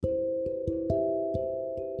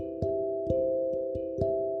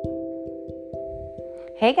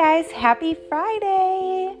Hey guys, happy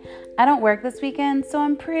Friday! I don't work this weekend, so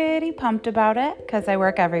I'm pretty pumped about it because I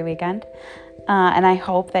work every weekend. And I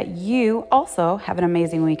hope that you also have an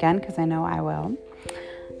amazing weekend because I know I will.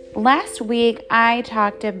 Last week, I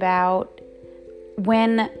talked about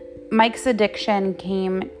when Mike's addiction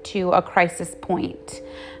came to a crisis point,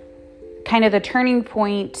 kind of the turning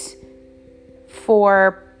point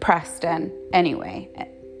for Preston anyway,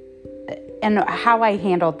 and how I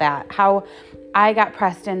handled that, how I got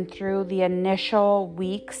Preston through the initial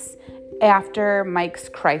weeks after Mike's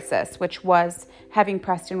crisis, which was having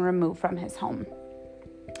Preston removed from his home.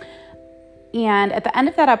 And at the end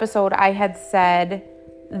of that episode, I had said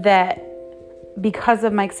that because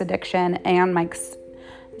of Mike's addiction and Mike's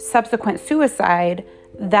subsequent suicide,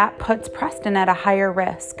 that puts Preston at a higher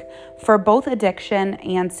risk for both addiction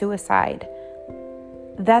and suicide.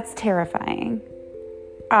 That's terrifying.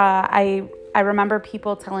 I remember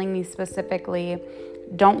people telling me specifically,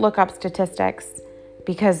 don't look up statistics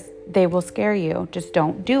because they will scare you. Just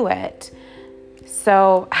don't do it.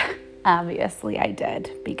 So obviously I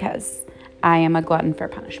did because I am a glutton for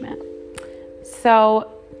punishment.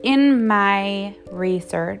 So in my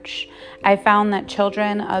research, I found that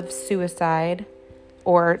children of suicide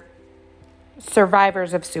or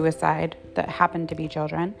survivors of suicide that happen to be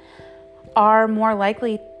children are more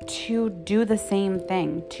likely to do the same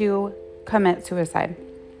thing, to commit suicide.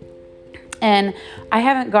 And I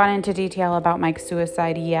haven't gone into detail about Mike's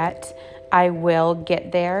suicide yet. I will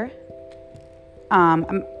get there.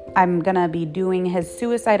 I'm going to be doing his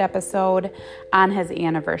suicide episode on his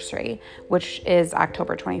anniversary, which is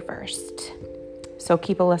October 21st. So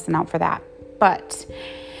keep a listen out for that.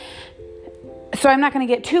 So I'm not going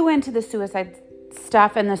to get too into the suicide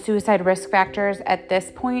stuff and the suicide risk factors at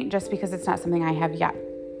this point, just because it's not something I have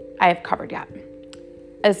covered yet.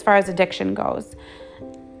 As far as addiction goes,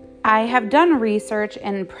 I have done research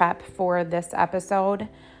in prep for this episode,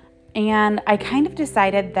 and I kind of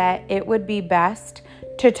decided that it would be best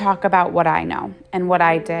to talk about what I know and what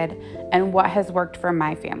I did and what has worked for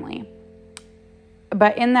my family.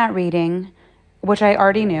 But in that reading, which I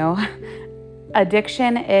already knew,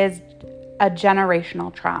 addiction is a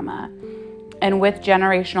generational trauma. And with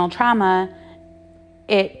generational trauma,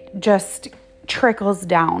 it just trickles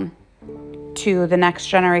down to the next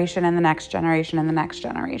generation and the next generation and the next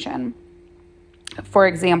generation. For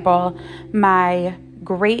example, my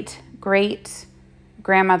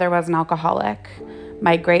great-great-grandmother was an alcoholic.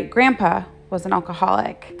 My great-grandpa was an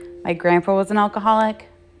alcoholic. My grandpa was an alcoholic.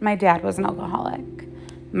 My dad was an alcoholic.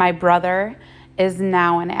 My brother is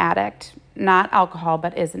now an addict. Not alcohol,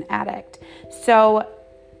 but is an addict. So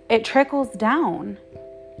it trickles down.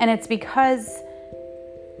 And it's because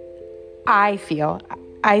I feel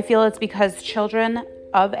it's because children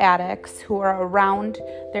of addicts who are around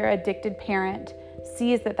their addicted parent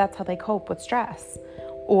sees that that's how they cope with stress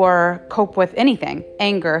or cope with anything,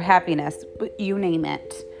 anger, happiness, you name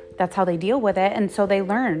it. That's how they deal with it. And so they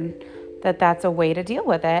learn that that's a way to deal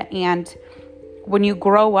with it. And when you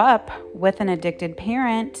grow up with an addicted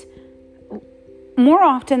parent, more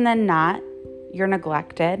often than not, you're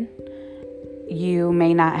neglected. You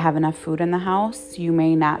may not have enough food in the house. You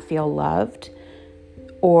may not feel loved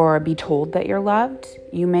or be told that you're loved.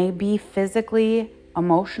 You may be physically,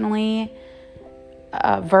 emotionally,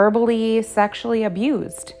 verbally, sexually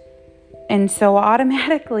abused. And so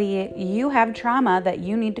automatically you have trauma that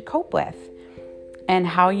you need to cope with. And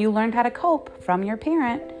how you learned how to cope from your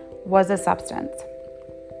parent was a substance.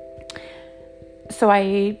 So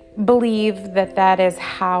I believe that is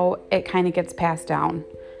how it kind of gets passed down.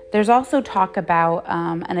 There's also talk about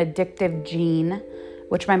an addictive gene,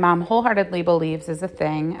 which my mom wholeheartedly believes is a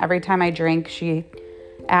thing. Every time I drink, she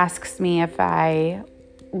asks me if I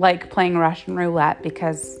like playing Russian roulette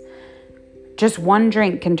because just one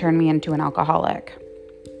drink can turn me into an alcoholic.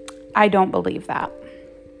 I don't believe that.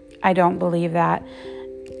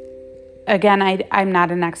 Again, I'm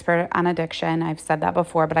not an expert on addiction. I've said that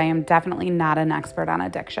before, but I am definitely not an expert on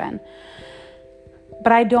addiction.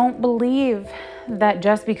 But I don't believe that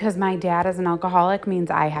just because my dad is an alcoholic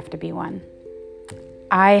means I have to be one.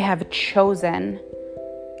 I have chosen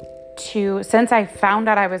to, since I found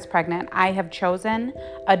out I was pregnant, I have chosen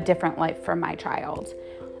a different life for my child.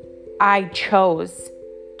 I chose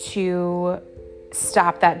to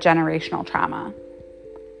stop that generational trauma.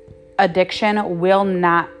 Addiction will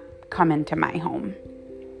not come into my home,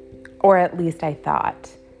 or at least I thought.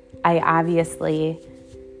 I obviously,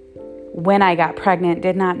 when I got pregnant,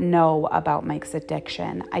 did not know about Mike's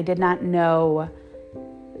addiction. I did not know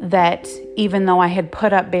that even though I had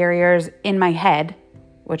put up barriers in my head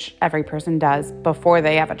which every person does before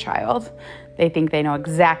they have a child. They think they know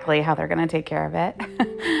exactly how they're going to take care of it.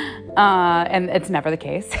 And it's never the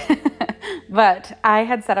case. But I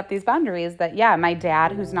had set up these boundaries that, my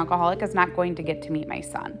dad, who's an alcoholic, is not going to get to meet my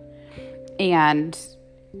son. And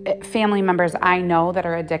family members I know that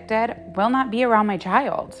are addicted will not be around my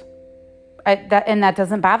child. And that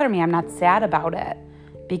doesn't bother me. I'm not sad about it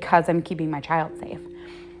because I'm keeping my child safe.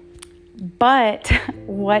 But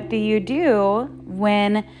what do you do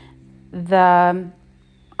when the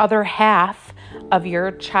other half of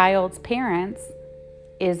your child's parents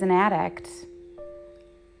is an addict?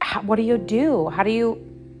 What do you do? How do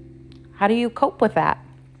you cope with that?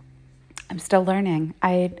 I'm still learning.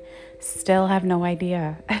 I still have no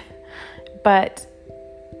idea. But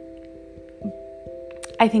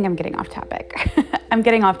I think I'm getting off topic. I'm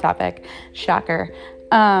getting off topic. Shocker.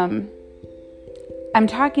 I'm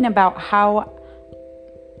talking about how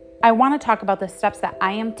I want to talk about the steps that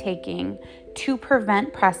I am taking to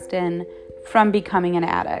prevent Preston from becoming an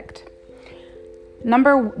addict.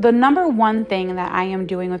 The number one thing that I am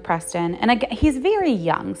doing with Preston, and again, he's very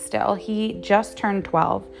young still. He just turned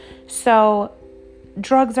 12. So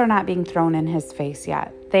drugs are not being thrown in his face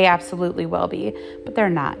yet. They absolutely will be, but they're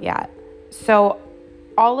not yet. So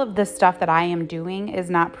all of this stuff that I am doing is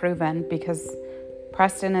not proven because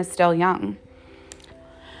Preston is still young.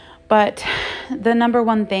 But the number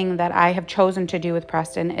one thing that I have chosen to do with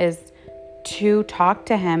Preston is to talk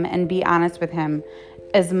to him and be honest with him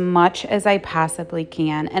as much as I possibly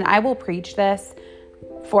can. And I will preach this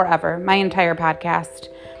forever, my entire podcast.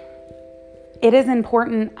 It is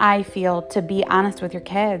important, I feel, to be honest with your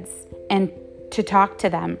kids and to talk to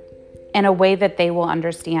them in a way that they will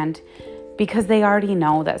understand, because they already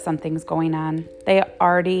know that something's going on. They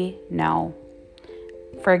already know.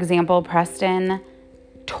 For example, Preston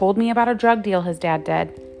told me about a drug deal his dad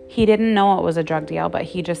did. He didn't know it was a drug deal, but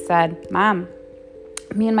he just said, Mom,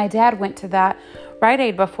 me and my dad went to that Rite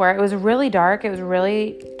Aid before. It was really dark. It was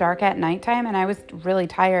really dark at nighttime, and I was really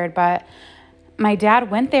tired, but my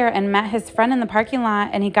dad went there and met his friend in the parking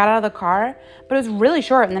lot, and he got out of the car, but it was really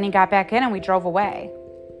short, and then he got back in and we drove away.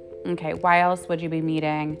 Okay, why else would you be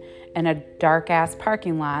meeting in a dark-ass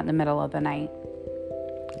parking lot in the middle of the night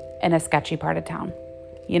in a sketchy part of town?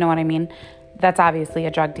 You know what I mean? That's obviously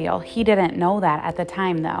a drug deal. He didn't know that at the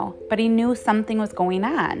time, though, but he knew something was going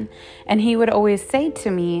on. And he would always say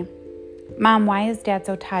to me, Mom, why is Dad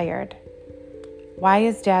so tired? Why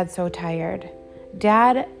is Dad so tired?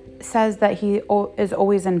 Dad says that he is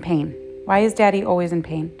always in pain. Why is Daddy always in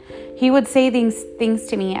pain? He would say things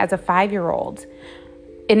to me as a 5-year-old.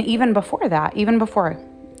 And even before that, even before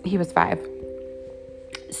he was 5.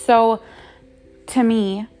 So to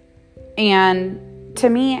me and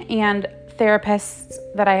therapists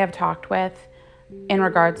that I have talked with in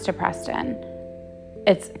regards to Preston,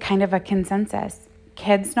 it's kind of a consensus.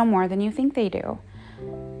 Kids know more than you think they do.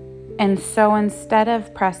 And so instead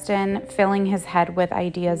of Preston filling his head with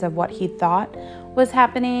ideas of what he thought was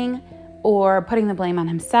happening or putting the blame on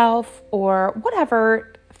himself or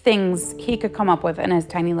whatever things he could come up with in his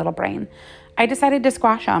tiny little brain, I decided to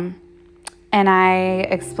squash him. And I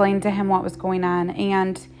explained to him what was going on.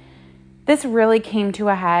 And this really came to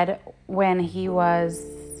a head when he was,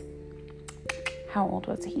 how old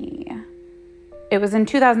was he? It was in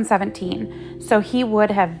 2017. So he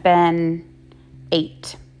would have been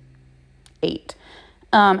 8.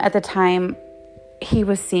 At the time, he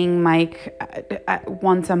was seeing Mike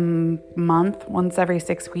once a month, once every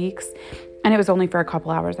 6 weeks. And it was only for a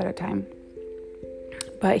couple hours at a time.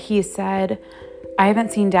 But he said, I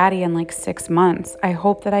haven't seen Daddy in like 6 months. I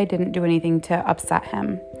hope that I didn't do anything to upset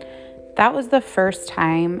him. That was the first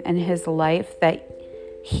time in his life that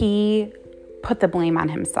he put the blame on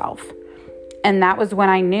himself. And that was when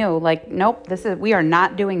I knew, like, nope, we are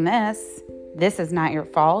not doing this. This is not your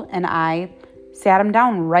fault. And I sat him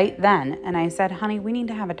down right then. And I said, honey, we need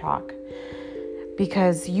to have a talk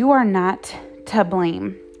because you are not to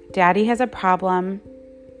blame. Daddy has a problem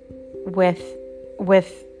with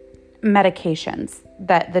medications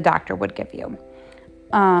that the doctor would give you.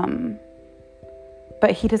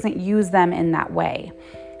 But he doesn't use them in that way.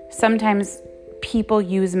 Sometimes people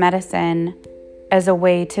use medicine as a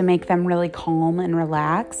way to make them really calm and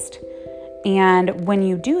relaxed. And when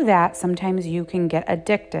you do that, sometimes you can get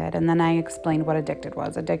addicted. And then I explained what addicted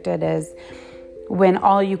was. Addicted is when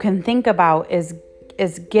all you can think about is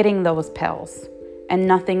getting those pills and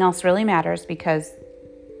nothing else really matters because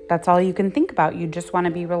that's all you can think about. You just want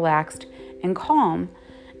to be relaxed and calm.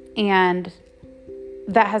 And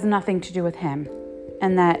that has nothing to do with him.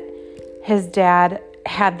 And that his dad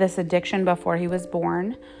had this addiction before he was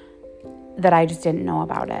born that I just didn't know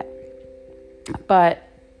about it. But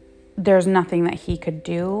there's nothing that he could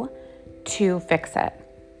do to fix it.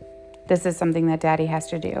 This is something that Daddy has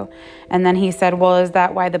to do. And then he said, well, is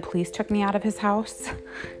that why the police took me out of his house?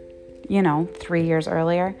 3 years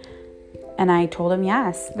earlier. And I told him,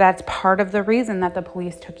 yes, that's part of the reason that the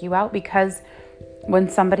police took you out, because when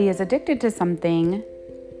somebody is addicted to something,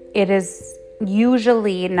 it is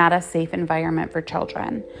usually not a safe environment for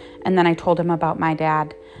children. And then I told him about my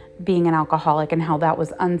dad being an alcoholic and how that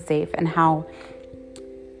was unsafe, and how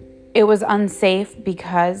it was unsafe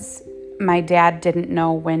because my dad didn't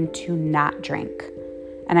know when to not drink.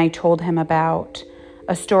 And I told him about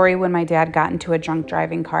a story when my dad got into a drunk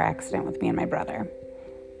driving car accident with me and my brother.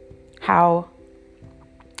 How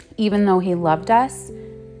even though he loved us,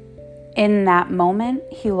 in that moment,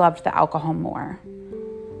 he loved the alcohol more.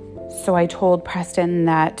 So I told Preston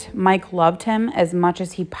that Mike loved him as much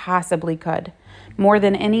as he possibly could, more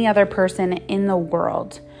than any other person in the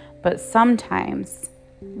world. But sometimes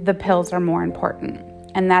the pills are more important,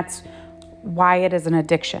 and that's why it is an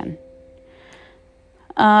addiction.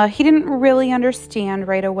 He didn't really understand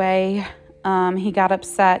right away. He got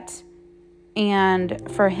upset,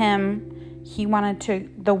 and for him, he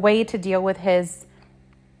wanted the way to deal with his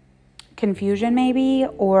confusion maybe,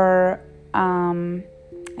 or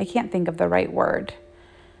I can't think of the right word.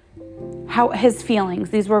 How his feelings,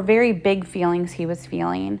 these were very big feelings he was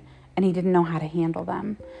feeling, and he didn't know how to handle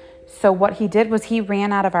them. So what he did was he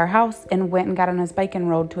ran out of our house and went and got on his bike and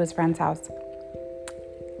rode to his friend's house.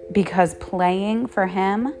 Because playing for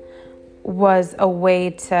him was a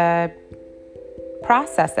way to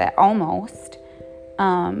process it almost.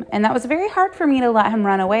 And that was very hard for me to let him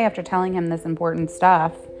run away after telling him this important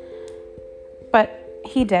stuff. But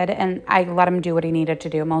he did, and I let him do what he needed to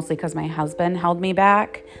do, mostly because my husband held me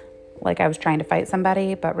back, like I was trying to fight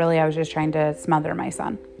somebody, but really I was just trying to smother my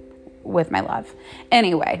son with my love.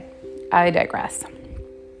 Anyway, I digress.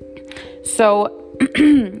 So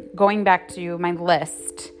going back to my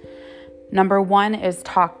list, number 1 is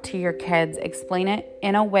talk to your kids. Explain it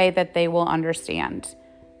in a way that they will understand.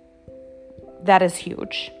 That is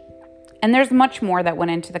huge. And there's much more that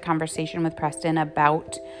went into the conversation with Preston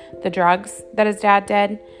about the drugs that his dad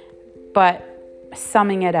did, but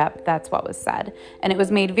summing it up, that's what was said. And it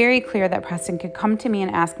was made very clear that Preston could come to me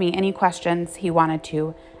and ask me any questions he wanted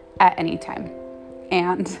to at any time.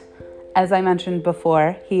 And as I mentioned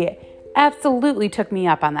before, he absolutely took me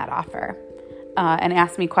up on that offer and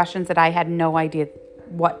asked me questions that I had no idea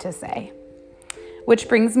what to say. Which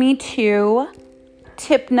brings me to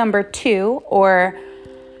tip number 2, or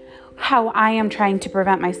how I am trying to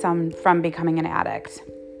prevent my son from becoming an addict.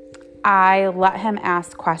 I let him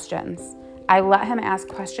ask questions. I let him ask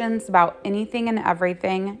questions about anything and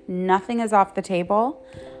everything. Nothing is off the table.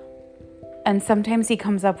 And sometimes he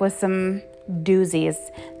comes up with some doozies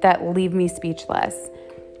that leave me speechless.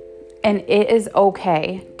 And it is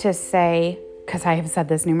okay to say, because I have said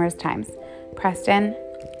this numerous times, Preston,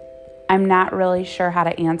 I'm not really sure how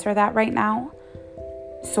to answer that right now.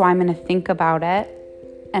 So I'm going to think about it.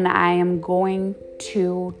 And I am going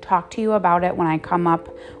to talk to you about it when I come up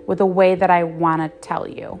with a way that I want to tell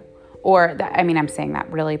you. Or, I'm saying that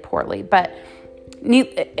really poorly. But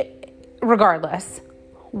regardless,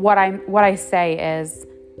 what I say is,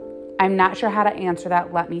 I'm not sure how to answer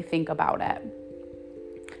that. Let me think about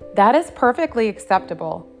it. That is perfectly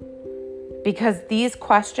acceptable, because these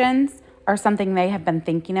questions are something they have been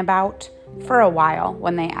thinking about for a while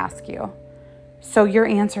when they ask you. So your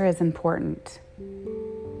answer is important.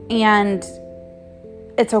 And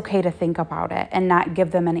it's okay to think about it and not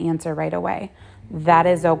give them an answer right away. That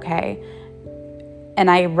is okay.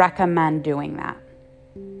 And I recommend doing that.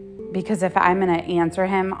 Because if I'm going to answer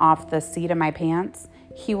him off the seat of my pants,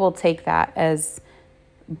 he will take that as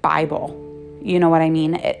Bible. You know what I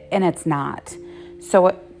mean? And it's not.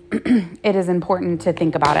 So it is important to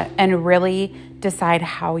think about it and really decide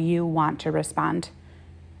how you want to respond.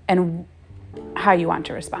 And how you want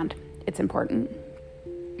to respond. It's important.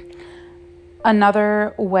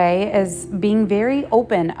 Another way is being very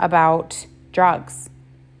open about drugs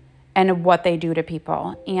and what they do to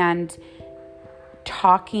people, and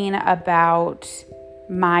talking about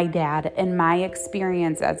my dad and my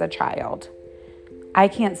experience as a child. I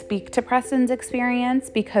can't speak to Preston's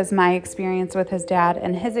experience because my experience with his dad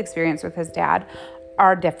and his experience with his dad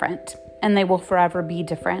are different, and they will forever be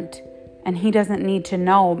different. And he doesn't need to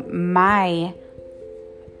know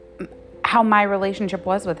how my relationship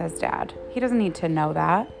was with his dad. He doesn't need to know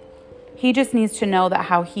that. He just needs to know that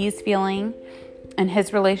how he's feeling and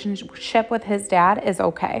his relationship with his dad is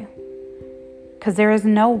okay. Because there is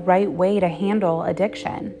no right way to handle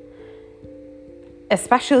addiction.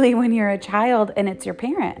 Especially when you're a child and it's your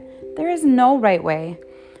parent. There is no right way.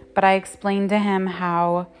 But I explained to him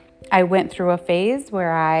how I went through a phase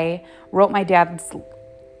where I wrote my dad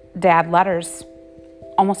letters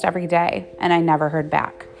almost every day, and I never heard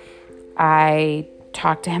back. I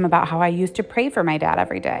talked to him about how I used to pray for my dad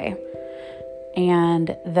every day.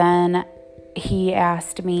 And then he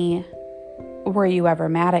asked me, were you ever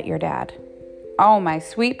mad at your dad? Oh, my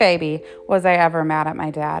sweet baby, was I ever mad at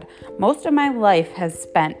my dad? Most of my life has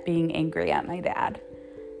spent being angry at my dad.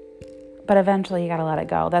 But eventually you got to let it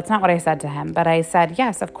go. That's not what I said to him. But I said,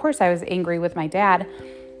 yes, of course I was angry with my dad.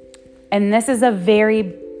 And this is a very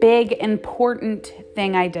big, important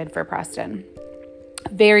thing I did for Preston.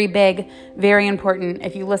 Very big, very important.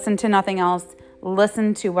 If you listen to nothing else,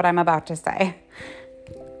 listen to what I'm about to say.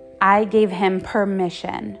 I gave him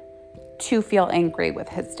permission to feel angry with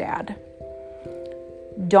his dad.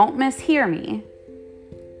 Don't mishear me.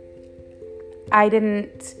 I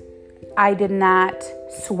did not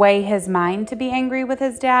sway his mind to be angry with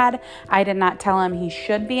his dad. I did not tell him he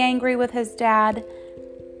should be angry with his dad.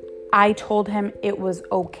 I told him it was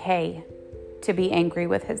okay to be angry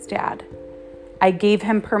with his dad. I gave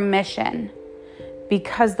him permission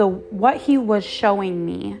because what he was showing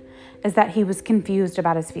me is that he was confused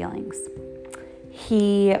about his feelings.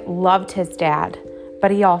 He loved his dad,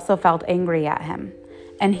 but he also felt angry at him.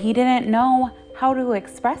 And he didn't know how to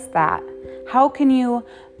express that. How can you,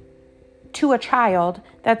 to a child,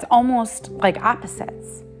 that's almost like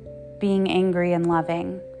opposites, being angry and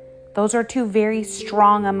loving. Those are two very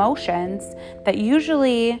strong emotions that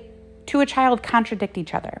usually, to a child, contradict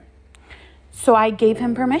each other. So I gave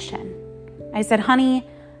him permission. I said, honey,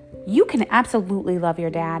 you can absolutely love your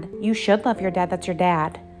dad. You should love your dad. That's your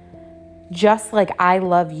dad. Just like I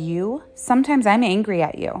love you, sometimes I'm angry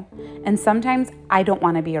at you. And sometimes I don't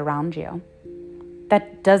want to be around you.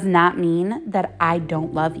 That does not mean that I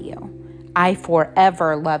don't love you. I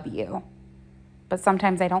forever love you. But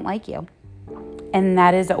sometimes I don't like you. And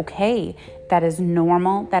that is okay. That is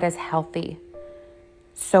normal. That is healthy.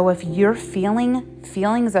 So if you're feeling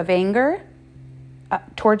feelings of anger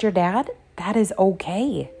towards your dad, that is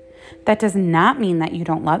okay. That does not mean that you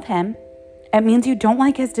don't love him. It means you don't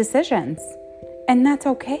like his decisions. And that's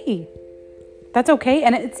okay. That's okay.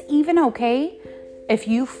 And it's even okay if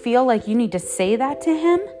you feel like you need to say that to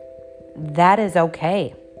him. That is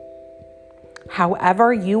okay.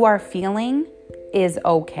 However you are feeling is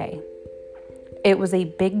okay. It was a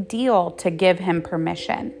big deal to give him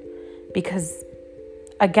permission because,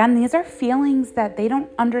 again, these are feelings that they don't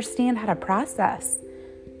understand how to process.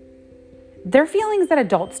 They're feelings that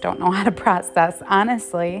adults don't know how to process,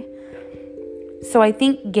 honestly. So I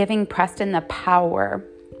think giving Preston the power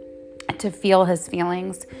to feel his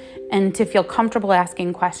feelings and to feel comfortable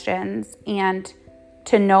asking questions and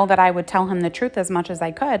to know that I would tell him the truth as much as I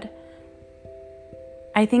could,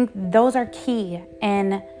 I think those are key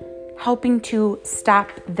in helping to stop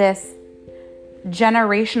this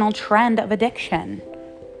generational trend of addiction.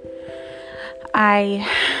 I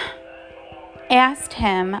asked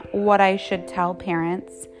him what I should tell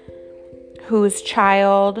parents whose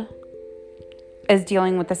child is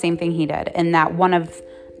dealing with the same thing he did. And that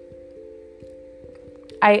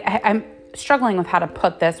I'm struggling with how to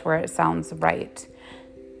put this where it sounds right.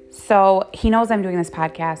 So he knows I'm doing this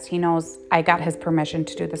podcast. He knows I got his permission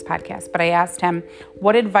to do this podcast. But I asked him,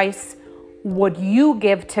 what advice would you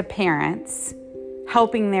give to parents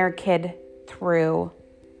helping their kid through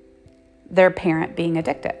their parent being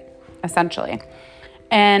addicted, essentially?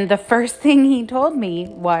 And the first thing he told me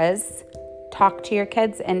was talk to your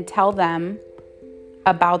kids and tell them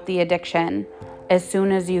about the addiction as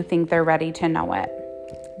soon as you think they're ready to know it.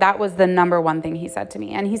 That was the number one thing he said to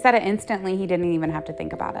me. And he said it instantly. He didn't even have to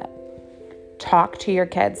think about it. Talk to your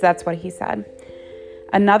kids. That's what he said.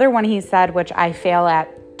 Another one he said, which I fail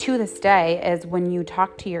at to this day, is when you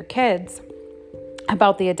talk to your kids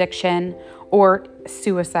about the addiction or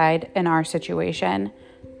suicide in our situation,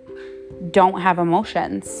 don't have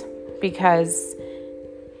emotions. Because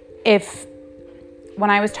when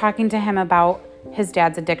I was talking to him about his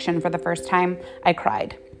dad's addiction for the first time, I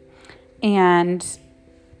cried. And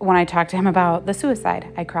when I talked to him about the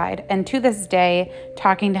suicide, I cried. And to this day,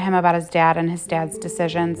 talking to him about his dad and his dad's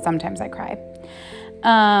decisions, sometimes I cry.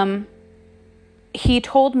 He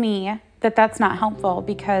told me that that's not helpful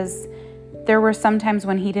because there were some times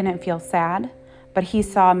when he didn't feel sad, but he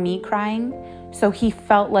saw me crying, so he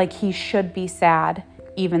felt like he should be sad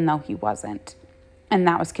even though he wasn't. And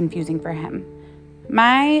that was confusing for him.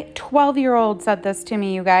 My 12-year-old said this to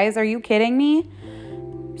me, you guys. Are you kidding me?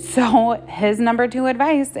 So his number 2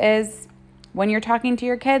 advice is when you're talking to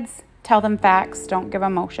your kids, tell them facts, don't give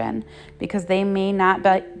emotion, because they may not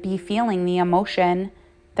be feeling the emotion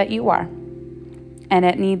that you are. and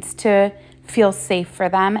it needs to feel safe for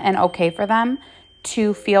them and okay for them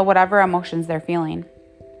to feel whatever emotions they're feeling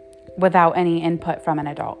without any input from an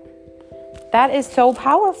adult. That is so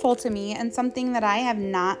powerful to me and something that I have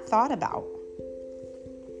not thought about.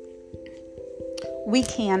 We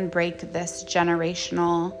can break this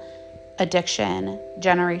generational addiction,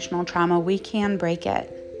 generational trauma. We can break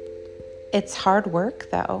it. It's hard work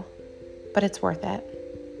though, but it's worth it.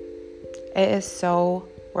 It is so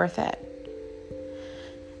worth it.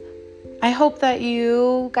 I hope that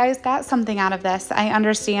you guys got something out of this. I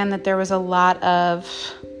understand that there was a lot of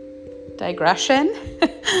digression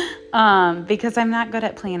because I'm not good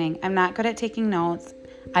at planning. I'm not good at taking notes.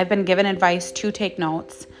 I've been given advice to take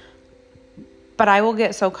notes, but I will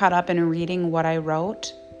get so caught up in reading what I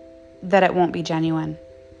wrote that it won't be genuine.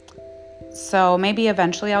 So maybe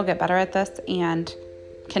eventually I'll get better at this and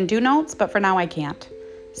can do notes, but for now I can't.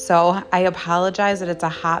 So I apologize that it's a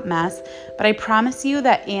hot mess, but I promise you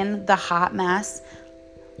that in the hot mess,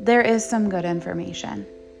 there is some good information.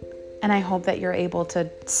 And I hope that you're able to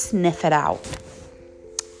sniff it out.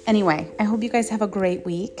 Anyway, I hope you guys have a great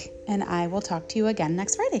week, and I will talk to you again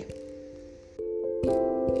next Friday.